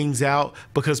taking things out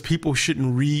because people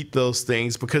shouldn't read those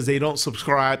things because they don't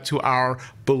subscribe to our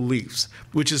beliefs,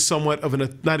 which is somewhat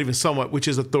of not even somewhat, which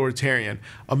is authoritarian.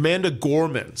 Amanda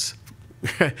Gorman's,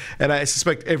 and I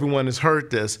suspect everyone has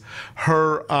heard this,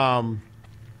 her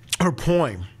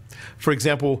poem, for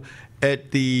example,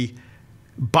 at the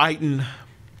Biden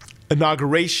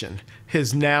inauguration,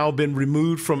 has now been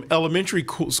removed from elementary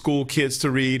school kids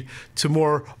to read to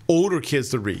more older kids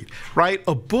to read, right?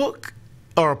 A book,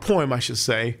 or a poem, I should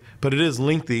say, but it is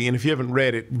lengthy, and if you haven't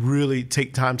read it, really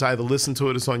take time to either listen to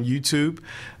it, it's on YouTube,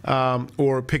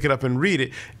 or pick it up and read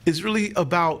it. It's really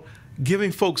about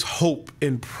giving folks hope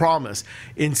and promise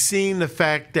and seeing the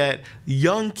fact that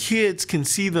young kids can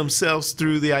see themselves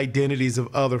through the identities of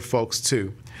other folks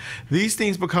too. These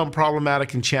things become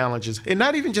problematic and challenges, and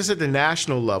not even just at the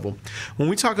national level. When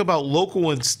we talk about local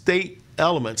and state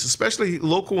elements, especially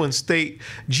local and state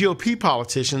GOP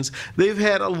politicians, they've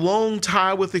had a long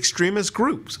tie with extremist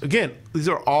groups. Again, these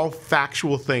are all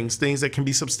factual things that can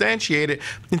be substantiated,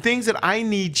 and things that I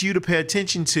need you to pay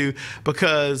attention to,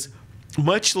 because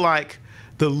much like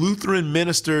the Lutheran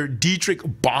minister Dietrich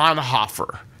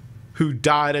Bonhoeffer, who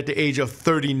died at the age of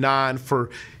 39 for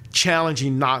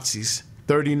challenging Nazis,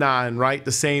 39, right?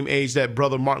 The same age that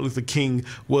Brother Martin Luther King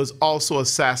was also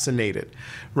assassinated,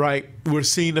 right? We're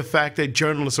seeing the fact that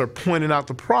journalists are pointing out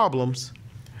the problems.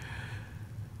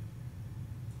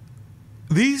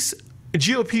 These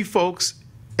GOP folks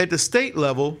at the state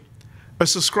level are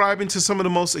subscribing to some of the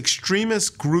most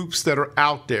extremist groups that are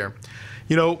out there.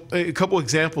 You know, a couple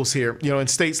examples here. You know, in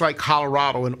states like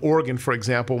Colorado and Oregon, for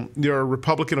example, there are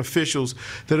Republican officials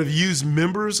that have used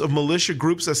members of militia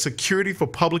groups as security for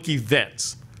public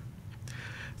events.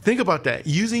 Think about that.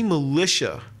 Using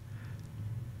militia,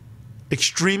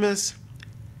 extremists,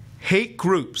 hate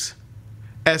groups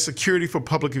as security for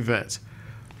public events.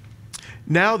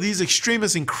 Now these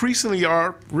extremists increasingly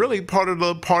are really part of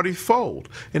the party fold,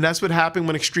 and that's what happened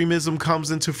when extremism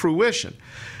comes into fruition.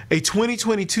 A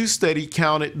 2022 study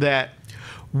counted that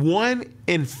 1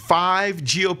 in 5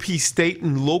 GOP state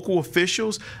and local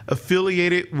officials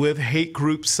affiliated with hate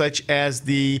groups such as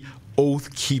the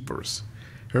Oath Keepers.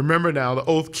 Remember now, the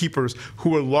Oath Keepers,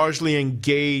 who are largely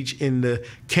engaged in the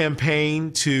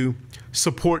campaign to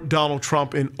support Donald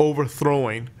Trump in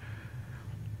overthrowing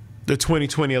the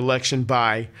 2020 election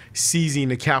by seizing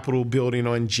the Capitol building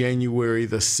on January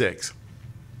the 6th.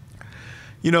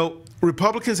 You know,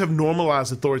 Republicans have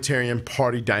normalized authoritarian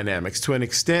party dynamics to an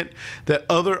extent that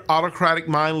other autocratic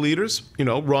mind leaders, you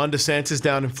know, Ron DeSantis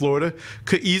down in Florida,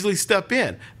 could easily step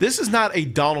in. This is not a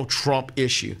Donald Trump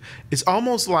issue. It's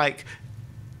almost like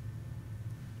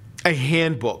a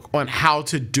handbook on how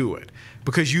to do it,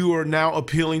 because you are now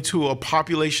appealing to a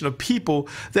population of people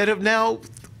that have now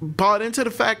bought into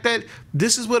the fact that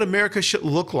this is what America should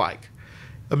look like.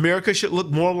 America should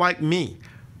look more like me.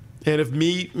 And if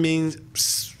me means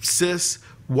cis,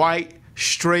 white,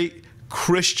 straight,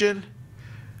 Christian,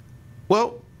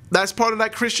 well, that's part of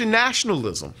that Christian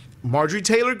nationalism. Marjorie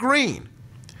Taylor Greene,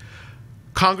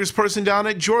 congressperson down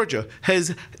at Georgia,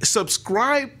 has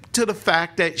subscribed to the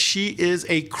fact that she is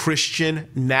a Christian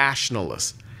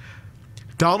nationalist.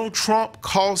 Donald Trump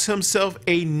calls himself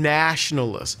a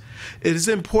nationalist. It is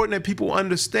important that people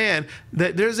understand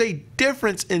that there's a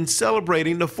difference in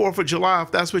celebrating the 4th of July,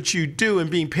 if that's what you do,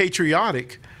 and being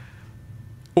patriotic,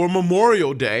 or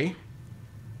Memorial Day,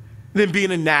 than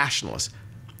being a nationalist.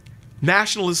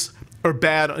 Nationalists are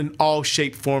bad in all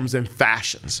shapes, forms, and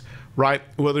fashions, right?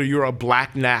 Whether you're a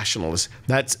black nationalist,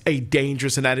 that's a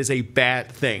dangerous and that is a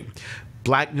bad thing.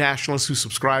 Black nationalists who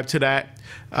subscribe to that,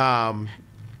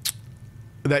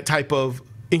 that type of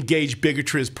engaged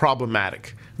bigotry is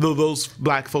problematic, though those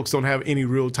black folks don't have any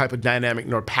real type of dynamic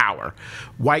nor power.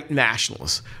 White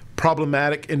nationalists,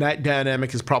 problematic, and that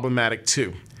dynamic is problematic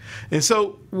too. And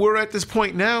so we're at this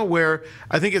point now where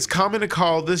I think it's common to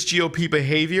call this GOP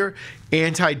behavior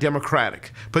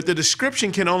anti-democratic, but the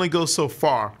description can only go so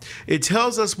far. It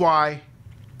tells us why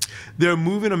they're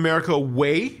moving America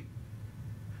away,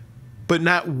 but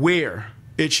not where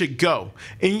it should go.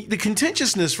 And the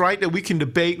contentiousness, right, that we can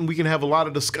debate and we can have a lot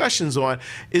of discussions on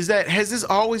is that, has this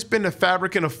always been the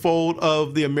fabric and a fold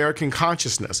of the American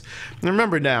consciousness? And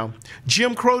remember now,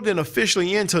 Jim Crow didn't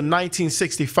officially end until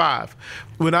 1965.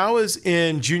 When I was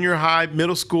in junior high,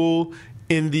 middle school,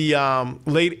 in the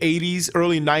late 80s,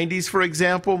 early 90s, for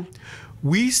example,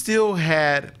 we still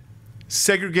had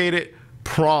segregated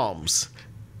proms,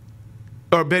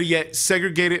 or better yet,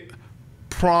 segregated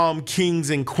prom kings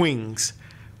and queens,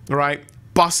 right?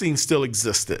 Busing still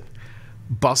existed.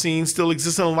 Busing still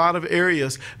exists in a lot of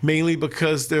areas, mainly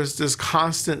because there's this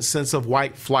constant sense of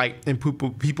white flight and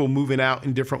people moving out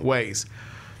in different ways.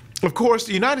 Of course,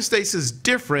 the United States is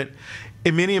different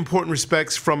in many important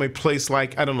respects from a place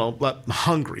like, I don't know, like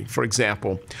Hungary, for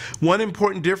example. One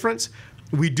important difference,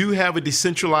 we do have a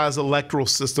decentralized electoral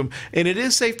system, and it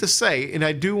is safe to say, and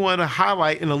I do want to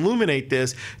highlight and illuminate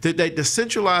this, that that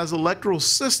decentralized electoral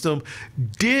system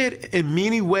did in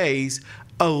many ways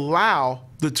allow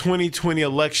the 2020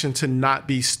 election to not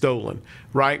be stolen,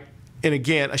 right? And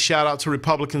again, a shout out to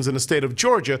Republicans in the state of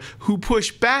Georgia who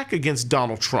pushed back against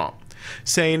Donald Trump,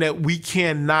 saying that we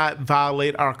cannot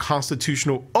violate our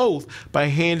constitutional oath by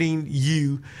handing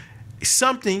you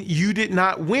something you did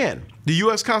not win. The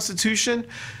U.S. Constitution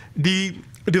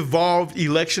devolved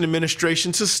election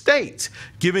administration to states,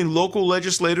 giving local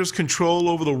legislators control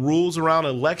over the rules around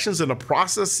elections and the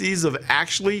processes of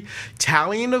actually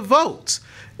tallying the votes.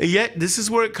 And yet, this is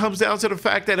where it comes down to the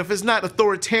fact that if it's not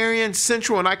authoritarian,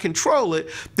 central, and I control it,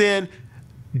 then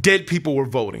dead people were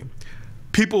voting.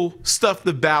 People stuffed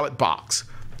the ballot box.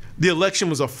 The election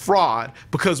was a fraud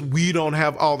because we don't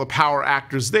have all the power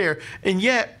actors there. And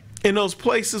yet, in those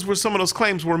places where some of those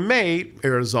claims were made,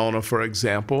 Arizona, for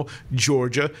example,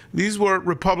 Georgia, these were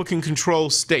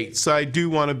Republican-controlled states. So I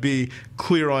do want to be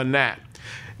clear on that.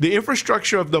 The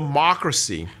infrastructure of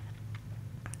democracy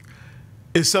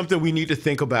is something we need to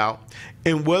think about,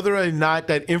 and whether or not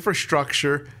that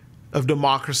infrastructure of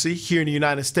democracy here in the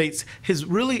United States has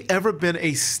really ever been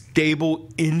a stable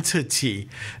entity,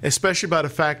 especially by the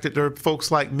fact that there are folks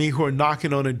like me who are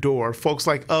knocking on the door, folks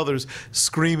like others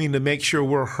screaming to make sure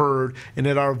we're heard and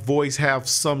that our voice have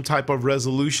some type of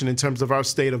resolution in terms of our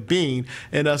state of being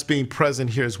and us being present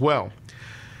here as well.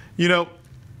 You know,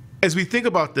 as we think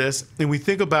about this and we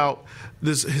think about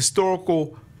this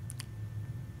historical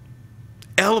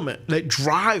element that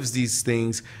drives these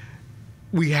things,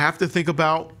 we have to think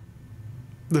about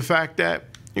the fact that,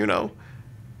 you know,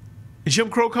 Jim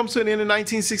Crow comes to an end in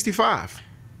 1965.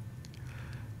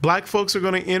 Black folks are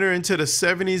going to enter into the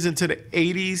 70s, into the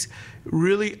 80s,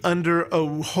 really under a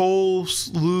whole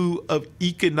slew of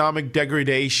economic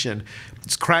degradation.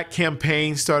 This crack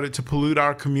campaign started to pollute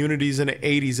our communities in the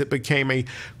 80s. It became a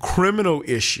criminal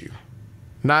issue,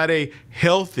 not a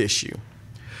health issue.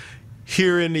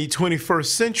 Here in the 21st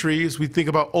century, as we think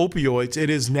about opioids, it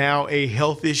is now a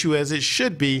health issue as it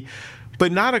should be,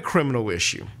 but not a criminal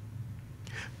issue.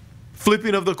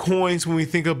 Flipping of the coins when we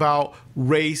think about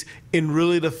race, and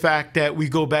really the fact that we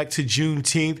go back to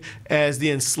Juneteenth as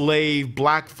the enslaved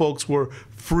black folks were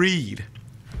freed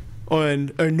or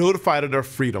notified of their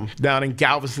freedom down in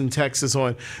Galveston, Texas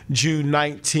on June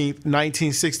 19th,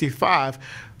 1965.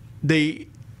 They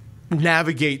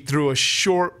navigate through a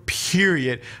short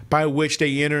period by which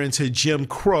they enter into Jim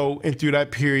Crow, and through that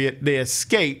period they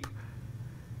escape,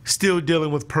 still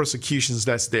dealing with persecutions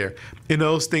that's there. And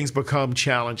those things become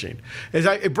challenging.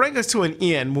 It brings us to an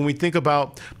end when we think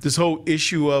about this whole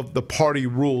issue of the party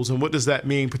rules and what does that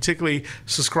mean, particularly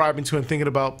subscribing to and thinking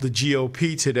about the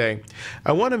GOP today.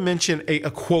 I want to mention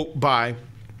a quote by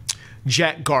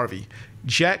Jack Garvey.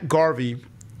 Jack Garvey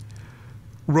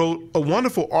wrote a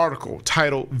wonderful article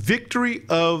titled "Victory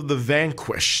of the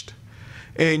Vanquished."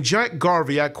 And Jack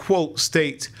Garvey, I quote,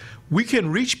 states, "We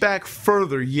can reach back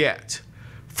further yet.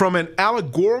 From an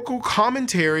allegorical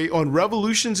commentary on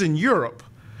revolutions in Europe,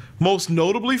 most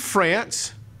notably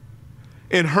France,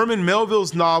 in Herman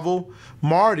Melville's novel,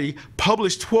 Marty,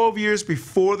 published 12 years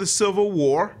before the Civil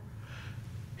War,"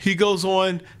 he goes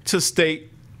on to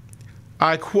state,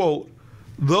 I quote,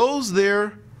 "Those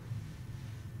there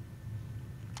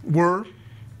were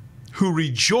who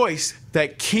rejoiced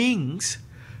that kings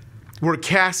were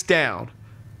cast down,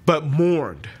 but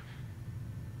mourned.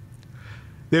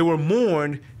 They were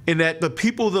mourned in that the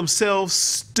people themselves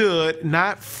stood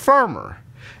not firmer.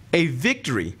 A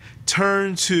victory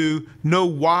turned to no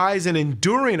wise and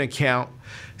enduring account,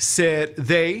 said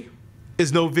they,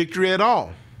 is no victory at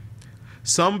all.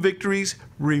 Some victories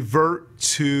revert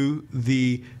to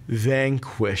the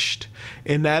vanquished."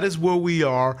 And that is where we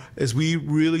are as we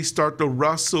really start to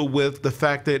wrestle with the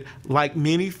fact that, like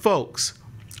many folks,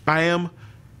 I am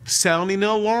sounding the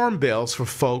alarm bells for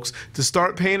folks to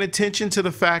start paying attention to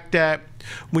the fact that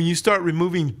when you start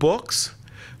removing books,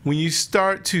 when you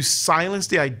start to silence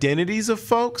the identities of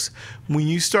folks, when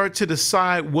you start to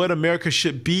decide what America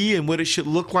should be and what it should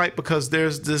look like because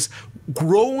there's this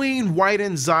growing white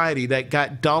anxiety that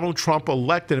got Donald Trump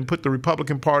elected and put the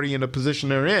Republican Party in the position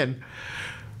they're in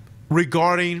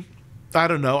regarding, I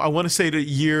don't know, I want to say the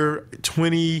year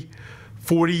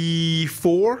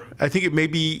 2044. I think it may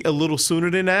be a little sooner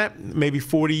than that, maybe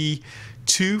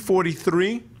 42,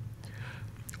 43.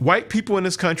 White people in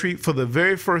this country, for the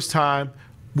very first time,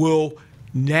 will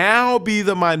now be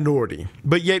the minority.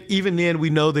 But yet, even then, we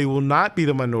know they will not be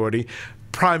the minority,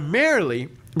 primarily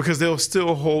because they'll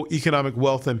still hold economic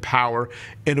wealth and power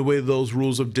in the way those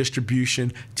rules of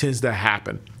distribution tends to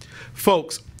happen.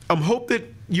 Folks, I hope that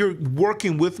you're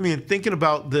working with me and thinking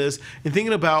about this and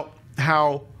thinking about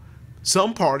how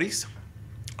some parties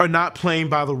are not playing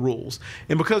by the rules.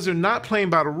 And because they're not playing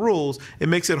by the rules, it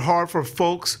makes it hard for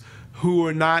folks who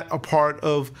are not a part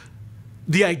of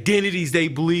the identities they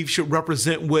believe should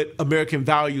represent what American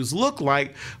values look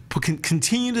like, can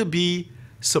continue to be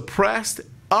suppressed,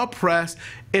 oppressed,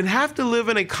 and have to live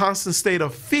in a constant state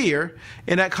of fear.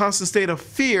 And that constant state of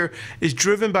fear is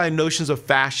driven by notions of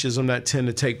fascism that tend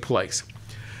to take place.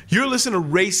 You're listening to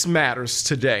Race Matters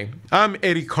today. I'm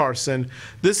Eddie Carson.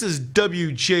 This is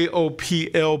WJOPLP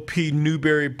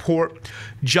Newburyport,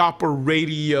 Jopper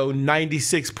Radio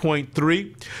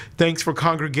 96.3. Thanks for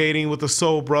congregating with the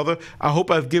Soul Brother. I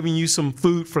hope I've given you some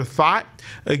food for thought.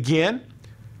 Again,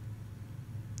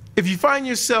 if you find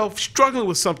yourself struggling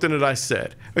with something that I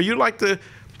said, or you'd like to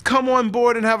come on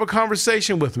board and have a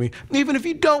conversation with me, even if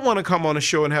you don't want to come on the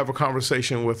show and have a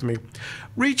conversation with me,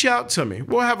 reach out to me.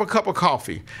 We'll have a cup of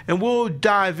coffee and we'll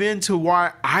dive into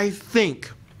why I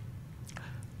think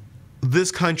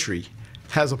this country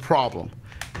has a problem.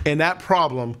 And that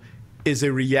problem is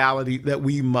a reality that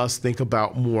we must think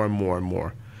about more and more and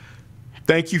more.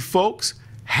 Thank you, folks.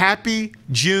 Happy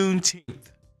Juneteenth.